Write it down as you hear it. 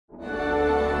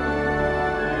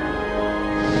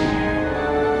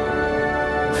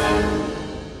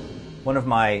One of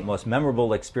my most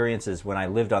memorable experiences when I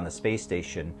lived on the space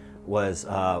station was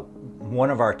one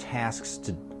of our tasks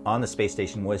on the space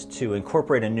station was to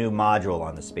incorporate a new module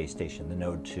on the space station, the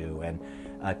Node 2. And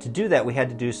to do that, we had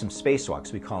to do some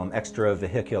spacewalks. We call them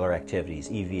extravehicular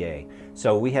activities, EVA.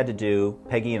 So we had to do,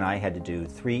 Peggy and I had to do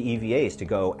 3 EVAs to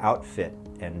go outfit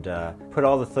and put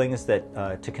all the things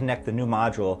that to connect the new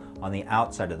module on the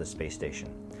outside of the space station.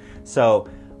 So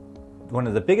one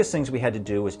of the biggest things we had to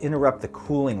do was interrupt the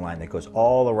cooling line that goes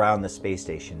all around the space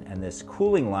station. And this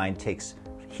cooling line takes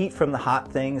heat from the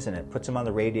hot things and it puts them on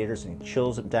the radiators and it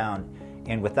chills it down.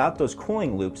 And without those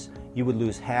cooling loops, you would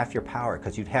lose half your power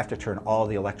because you'd have to turn all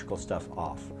the electrical stuff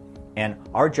off. And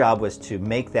our job was to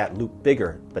make that loop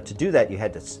bigger. But to do that, you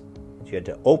had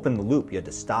to open the loop. You had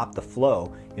to stop the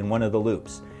flow in one of the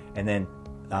loops and then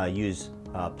use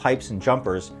pipes and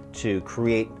jumpers to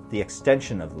create the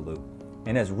extension of the loop.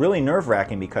 And it's really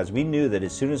nerve-wracking because we knew that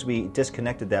as soon as we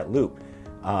disconnected that loop,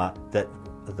 that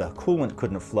the coolant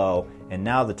couldn't flow, and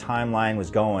now the timeline was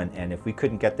going, and if we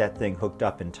couldn't get that thing hooked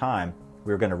up in time,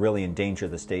 we were going to really endanger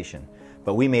the station.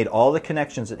 But we made all the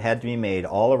connections that had to be made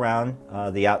all around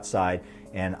the outside,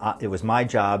 and it was my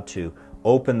job to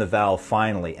open the valve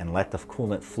finally and let the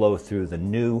coolant flow through the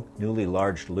newly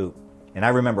large loop. And I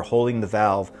remember holding the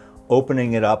valve,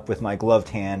 opening it up with my gloved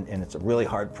hand, and it's a really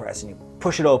hard press, and you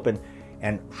push it open,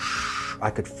 and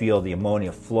I could feel the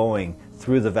ammonia flowing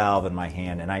through the valve in my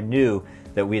hand, and I knew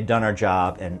that we had done our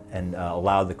job and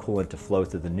allowed the coolant to flow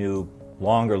through the new,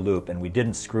 longer loop, and we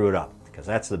didn't screw it up, because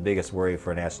that's the biggest worry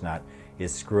for an astronaut,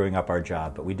 is screwing up our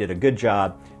job. But we did a good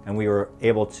job, and we were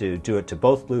able to do it to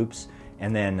both loops,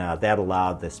 and then that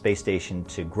allowed the space station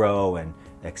to grow and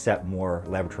accept more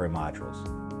laboratory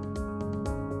modules.